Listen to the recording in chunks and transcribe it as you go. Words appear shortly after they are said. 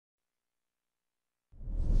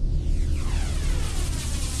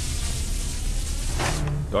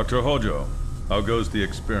Dr. Hojo, how goes the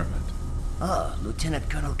experiment? Ah, Lieutenant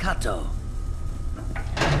Colonel Kato.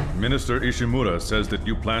 Minister Ishimura says that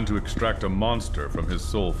you plan to extract a monster from his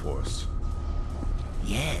soul force.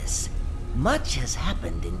 Yes, much has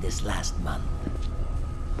happened in this last month.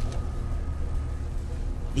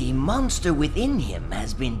 The monster within him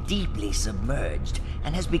has been deeply submerged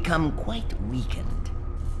and has become quite weakened.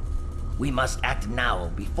 We must act now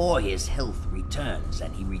before his health returns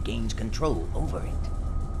and he regains control over it.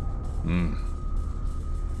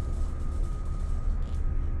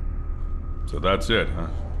 So that's it, huh?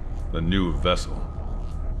 The new vessel.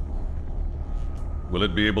 Will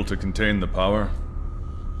it be able to contain the power?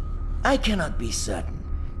 I cannot be certain.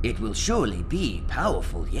 It will surely be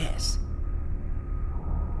powerful, yes.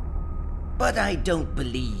 But I don't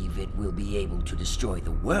believe it will be able to destroy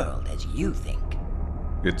the world as you think.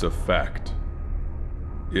 It's a fact.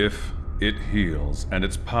 If it heals and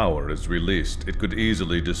its power is released, it could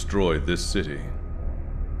easily destroy this city.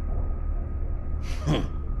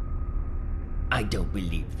 I don't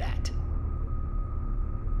believe that.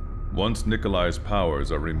 Once Nicolai's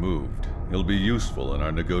powers are removed, he'll be useful in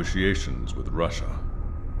our negotiations with Russia.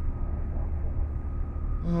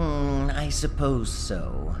 I suppose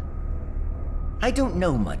so. I don't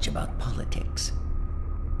know much about politics.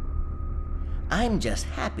 I'm just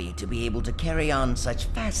happy to be able to carry on such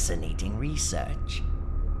fascinating research.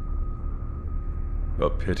 A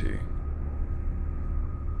pity.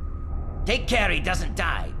 Take care he doesn't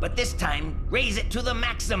die, but this time, raise it to the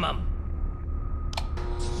maximum.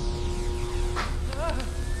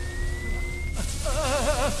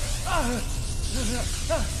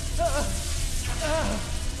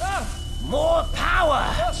 More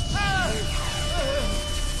power!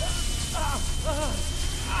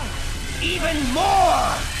 Even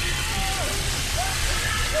more!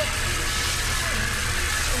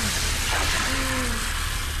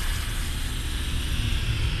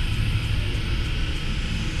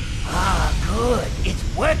 Ah, good.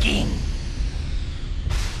 It's working.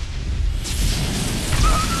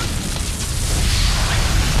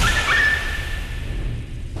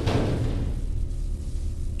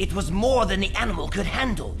 It was more than the animal could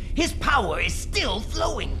handle. His power is still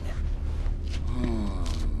flowing.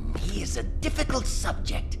 He is a difficult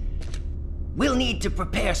subject. We'll need to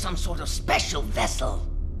prepare some sort of special vessel.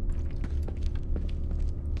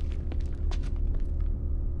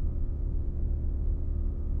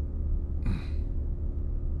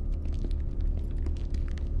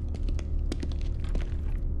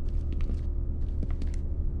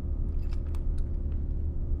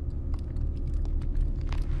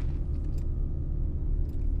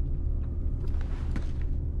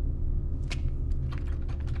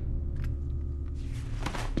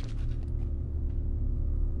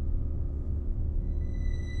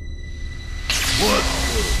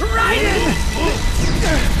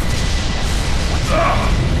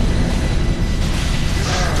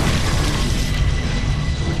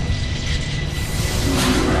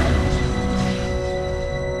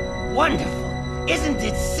 Wonderful! Isn't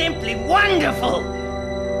it simply wonderful?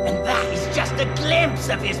 And that is just a glimpse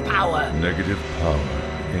of his power. Negative power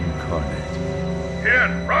incarnate.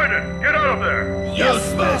 Ian, Raiden, get out of there!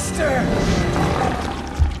 Yes, Master!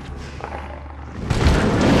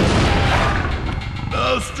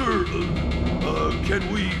 Master,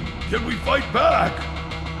 can we fight back?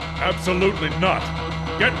 Absolutely not!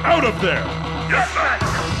 Get out of there! Yes, sir!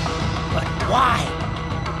 But why?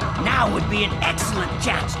 Now would be an excellent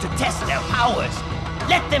chance to test their powers.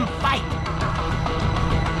 Let them fight!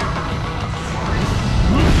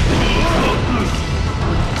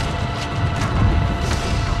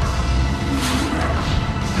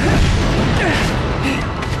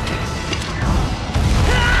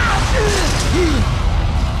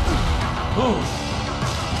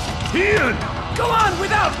 Ian! Go on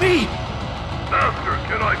without me! Master,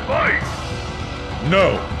 can I fight?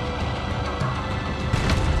 No!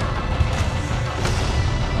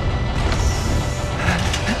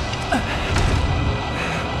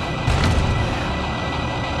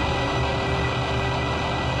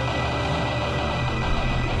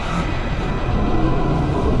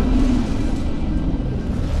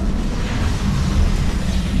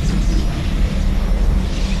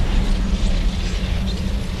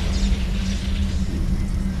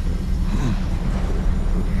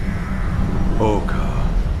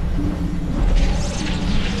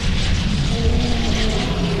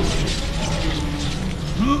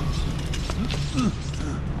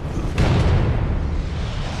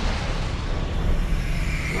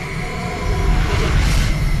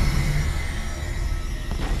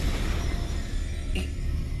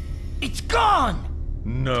 It's gone!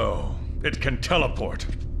 No. It can teleport.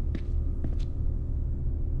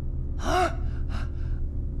 Huh?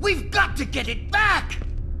 We've got to get it back!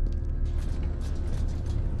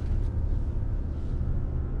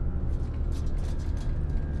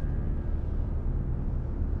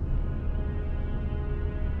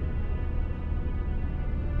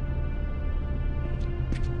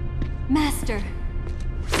 Master.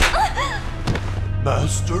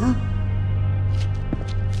 Master?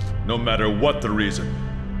 No matter what the reason,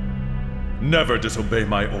 never disobey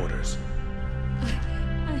my orders.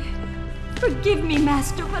 Forgive me,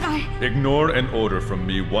 Master, but I... Ignore an order from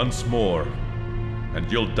me once more,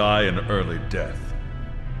 and you'll die an early death.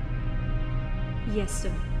 Yes,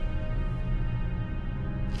 sir.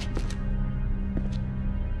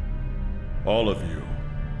 All of you,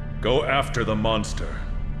 go after the monster.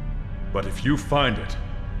 But if you find it,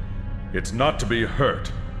 it's not to be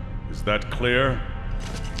hurt. Is that clear?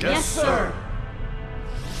 Yes, sir.